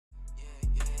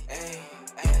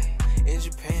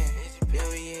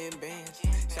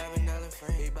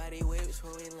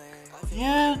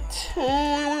Yeah,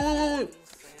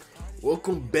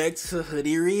 welcome back to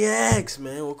Hoodie Reacts,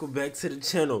 man. Welcome back to the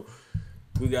channel.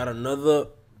 We got another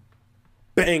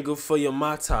banger for your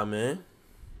mata, man.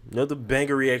 Another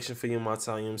banger reaction for your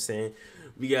mata, you know what I'm saying?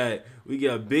 We got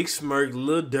Big Smirk,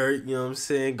 Lil Durk, you know what I'm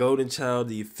saying? Golden Child,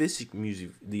 the official music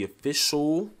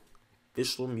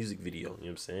video, you know what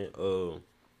I'm saying?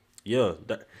 Yeah,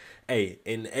 hey,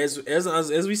 and as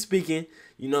we speaking,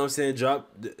 you know what I'm saying,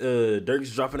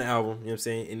 Durk's dropping an album, you know what I'm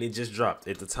saying, and it just dropped.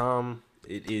 At the time,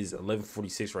 it is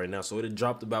 11:46 right now, so it had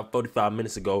dropped about 45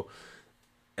 minutes ago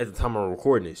at the time I'm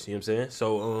recording this, you know what I'm saying?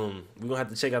 So we're gonna have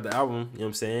to check out the album, you know what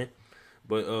I'm saying?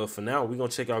 But for now, we're gonna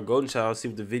check out Golden Child, see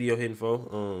what the video hitting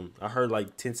for. I heard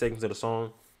like 10 seconds of the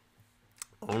song.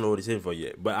 I don't know what it's hitting for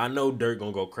yet, but I know Durk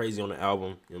gonna go crazy on the album,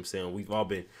 you know what I'm saying? We've all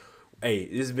been, hey,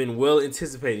 this has been well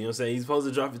anticipated, you know what I'm saying? He's supposed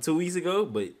to drop it 2 weeks ago,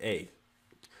 but hey,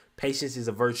 patience is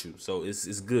a virtue, so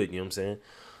it's good, you know what I'm saying?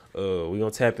 We're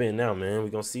gonna tap in now, man. We're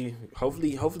gonna see.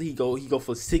 Hopefully he go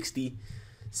for 60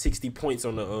 points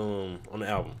on the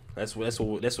album. That's what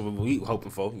we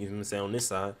hoping for, you know what I'm saying, on this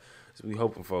side. That's what we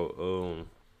hoping for.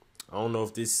 I don't know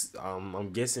if this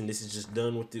I'm guessing this is just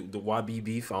done with the YB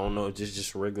beef. I don't know if this is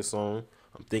just a regular song.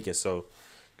 I'm thinking so,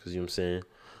 cause you know what I'm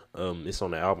saying. It's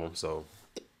on the album, so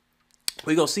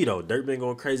we gonna see though. Durk been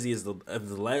going crazy as the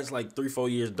last like 3-4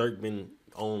 years. Durk been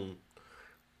on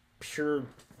pure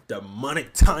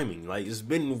demonic timing. Like it's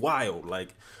been wild.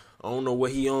 Like I don't know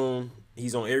what he on.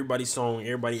 He's on everybody's song,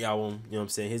 everybody's album. You know what I'm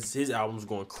saying? His album's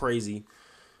going crazy.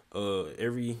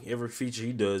 Every feature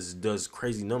he does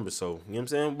crazy numbers. So you know what I'm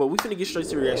saying. But we finna get straight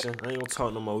to reaction. I ain't gonna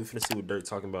talk no more. We finna see what Durk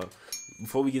talking about.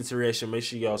 Before we get to reaction, make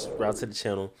sure y'all subscribe to the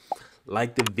channel,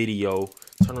 like the video,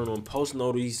 turn on post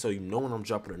notifications so you know when I'm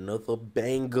dropping another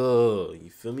banger. You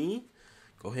feel me?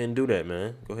 Go ahead and do that,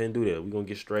 man. Go ahead and do that. We're gonna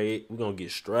get straight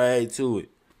to it.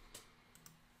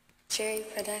 Jerry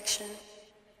Production.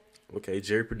 Okay,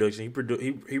 Jerry Production. He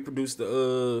produced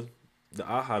the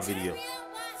AHA video.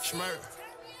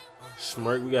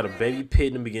 Smirk. We got a baby pit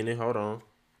in the beginning. Hold on.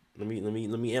 Let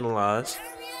me analyze.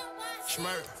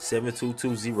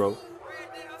 7220.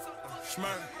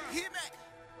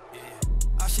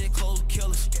 I shit close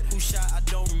killers. Who shot? I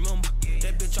don't remember.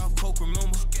 That bitch off coke,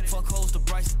 remember. Fuck hoes to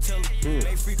Bryson Tiller.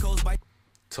 Made free codes by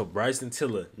To Bryson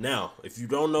Tiller. Now, if you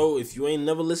don't know, if you ain't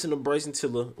never listened to Bryson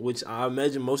Tiller, which I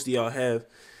imagine most of y'all have,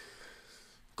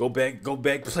 go back,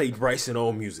 play Bryson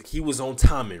old music. He was on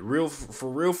timing. For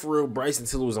real, Bryson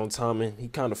Tiller was on timing. He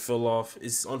kind of fell off.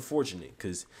 It's unfortunate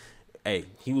because, hey,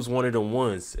 he was one of the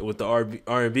ones with the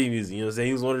R&B music. You know what I'm saying?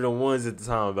 He was one of the ones at the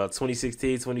time, about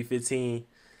 2016, 2015,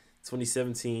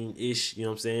 2017-ish. You know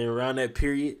what I'm saying? Around that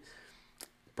period,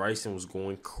 Bryson was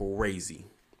going crazy.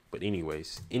 But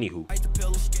anyways, anywho. I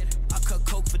cut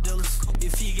coke for dealers.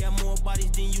 If he got more bodies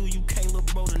than you can't look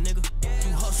bro the nigga.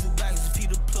 You hustle back if he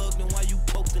the plug, then why you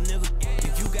poke the nigga?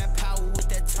 If you got power with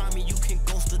that timing, you can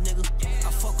ghost the nigga.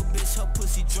 I fuck a bitch, her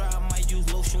pussy dry, I might use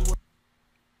lotion with.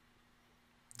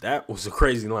 That was a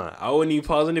crazy line. I wasn't even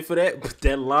pausing it for that, but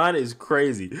that line is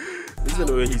crazy. Listen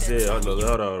to what he said.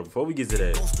 Hold on. Before we get to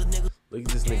that, look at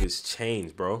this nigga's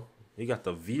chains, bro. He got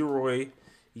the V-Roy.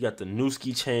 He got the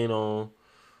Newski chain on.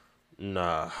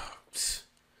 Nah,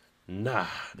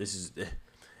 this is,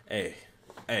 hey,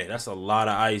 that's a lot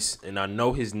of ice, and I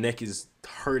know his neck is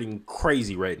hurting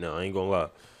crazy right now. I ain't gonna lie,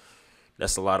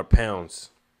 that's a lot of pounds.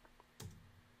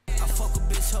 I fuck a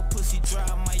bitch, her pussy dry,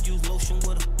 I might use lotion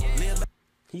with her.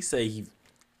 He say he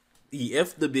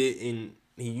effed a bit and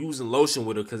he using lotion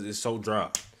with her because it's so dry.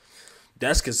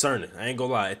 That's concerning. I ain't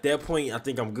gonna lie. At that point, I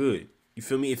think I'm good. You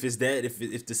feel me? If it's that, if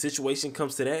the situation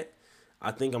comes to that, I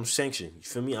think I'm sanctioned. You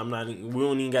feel me? We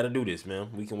don't even got to do this, man.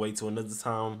 We can wait till another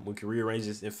time. We can rearrange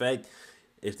this. In fact,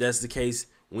 if that's the case,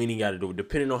 we ain't got to do it.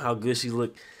 Depending on how good she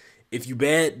look. If you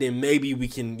bad, then maybe we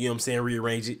can, you know what I'm saying,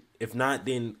 rearrange it. If not,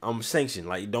 then I'm sanctioned.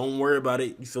 Like, don't worry about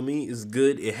it. You feel me? It's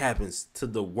good. It happens to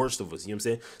the worst of us. You know what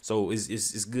I'm saying? So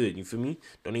it's good. You feel me?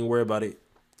 Don't even worry about it.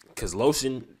 Because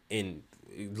lotion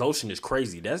is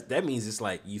crazy. That means it's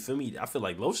like, you feel me? I feel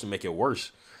like lotion make it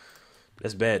worse.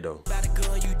 That's bad though.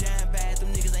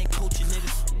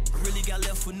 Really got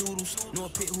left for noodles. No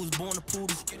pit who's born a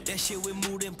poodle. That shit with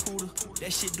mood and poodle.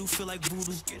 That shit do feel like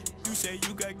voodoo. You say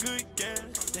you got good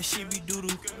gas. That shit be doodle.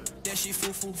 That shit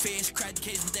foo-foo. Feds crack the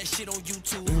case with that shit on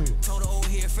YouTube. Told the old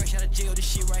head fresh out of jail. This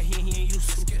shit right here he ain't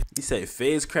used to. He said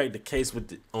feds cracked the case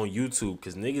with on YouTube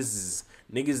because niggas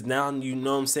now, you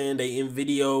know what I'm saying, they in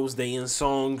videos, they in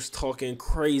songs, talking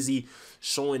crazy,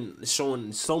 showing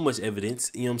so much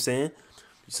evidence. You know what I'm saying?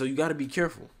 So you got to be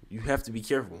careful. You have to be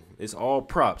careful. It's all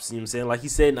props. You know what I'm saying? Like he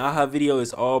said in the AHA video,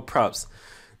 it's all props.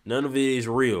 None of it is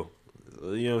real.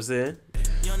 You know what I'm saying?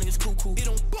 Young niggas cool. It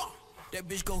don't bump. That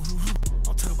bitch go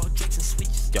I'm talking about Drakes and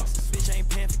switches. Yo. Bitch, I ain't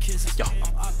paying for kisses. Yo. I'm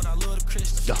awkward, but I love the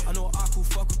Christmas. Yo. I know an awkward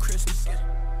fuck with Christmas.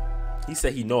 He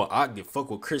said he know an oct that fuck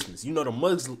with Christmas. You know the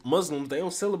Muslims, they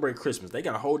don't celebrate Christmas. They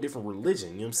got a whole different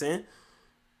religion. You know what I'm saying?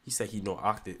 He said he know an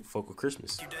oct that fuck with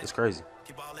Christmas. That's crazy.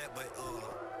 Keep all that, but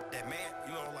that man,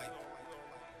 you know, like,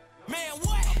 man,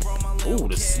 what? I brought my land Ooh,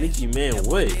 with the cash. sneaky man That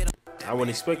boy way. dead, I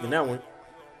wasn't expecting that one.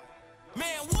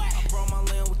 man, what? I brought my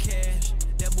land with cash.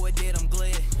 That boy dead, I'm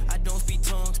glad. I don't speak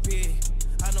tongues, period.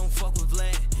 I don't fuck with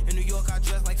Vlad. In New York, I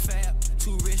dress like Fab.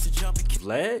 Too rich to jump and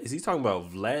Vlad? Is he talking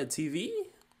about Vlad TV?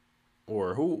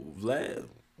 Or who? Vlad?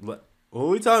 Who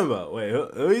we talking about? Wait,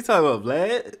 who we talking about?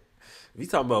 Vlad? If he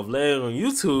talking about Vlad on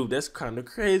YouTube, that's kind of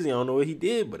crazy. I don't know what he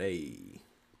did, but hey,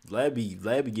 Vlad be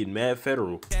getting mad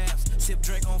federal. cabs. Sip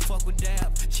drink on fuck with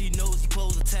dab. She knows he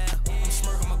close the tab. I'm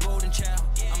smirking my golden child.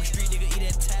 I'm a street nigga, eat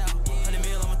that towel. 100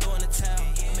 mil, I'ma throw in the towel.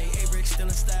 I made A-Brick still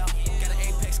in style. Got an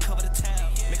Apex, cover the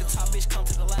towel. Make a top bitch come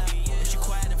to the loud. If she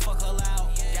quiet and fuck her loud.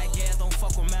 Got gas, don't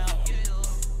fuck with mouth.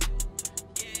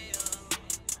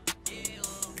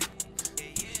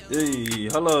 Hey,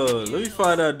 hold on. Let me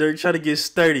find out. Durk trying to get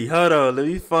sturdy. Hold on. Let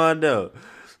me find out.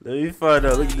 Look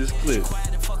at this clip.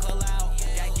 Quiet and fuck her loud.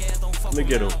 Got gas, don't fuck Look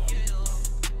with at him. mouth.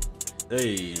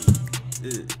 Hey.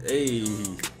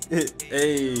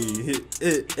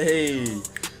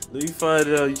 Let me find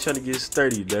out. You trying to get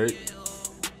sturdy, Durk.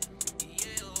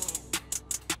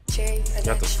 Cherry Got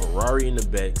the Production. Ferrari in the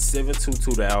back.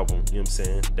 722 the album. You know what I'm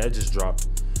saying? That just dropped.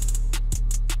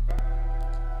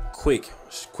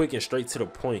 Quick and straight to the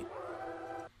point.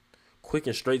 Quick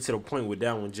and straight to the point with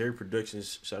that one. Jerry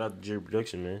Productions. Shout out to Jerry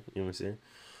Production, man. You know what I'm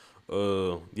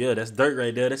saying? Yeah, that's Durk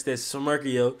right there. That's that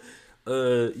smirky, yo.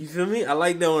 You feel me? I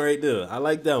like that one right there. I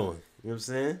like that one. You know what I'm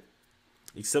saying?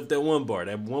 Except that one bar.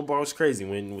 That one bar was crazy.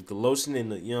 When with the lotion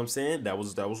and the, you know what I'm saying? That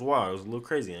was wild. It was a little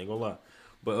crazy, I ain't gonna lie.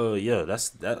 But yeah,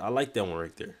 I like that one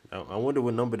right there. I wonder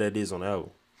what number that is on the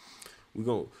album. We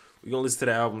gonna listen to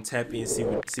the album, tap in, see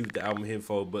what the album hit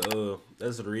for. But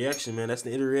that's the reaction, man. That's the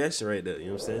end of the reaction right there. You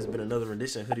know what I'm saying? It's been another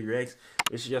edition of Hoodie Reacts.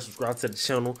 Make sure y'all subscribe to the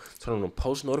channel, turn on the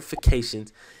post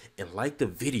notifications, and like the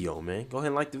video, man. Go ahead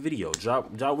and like the video.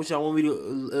 Drop what y'all want me to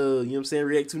you know what I'm saying,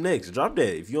 react to next. Drop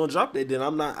that. If you don't drop that, then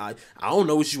I don't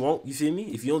know what you want. You feel me?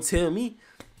 If you don't tell me.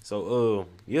 So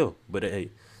yeah, but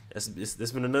hey. That's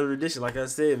been another edition, like I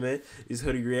said, man. It's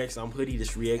Hoodie Reacts. I'm Hoodie.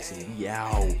 This reacts and we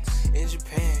out. In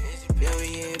Japan, yeah,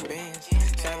 we in bands.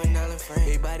 $7 frame.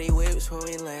 Big body whips when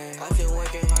we land. I've been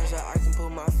working hard so I can put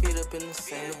my feet up in the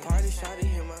sand. The party shot to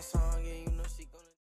hear my song.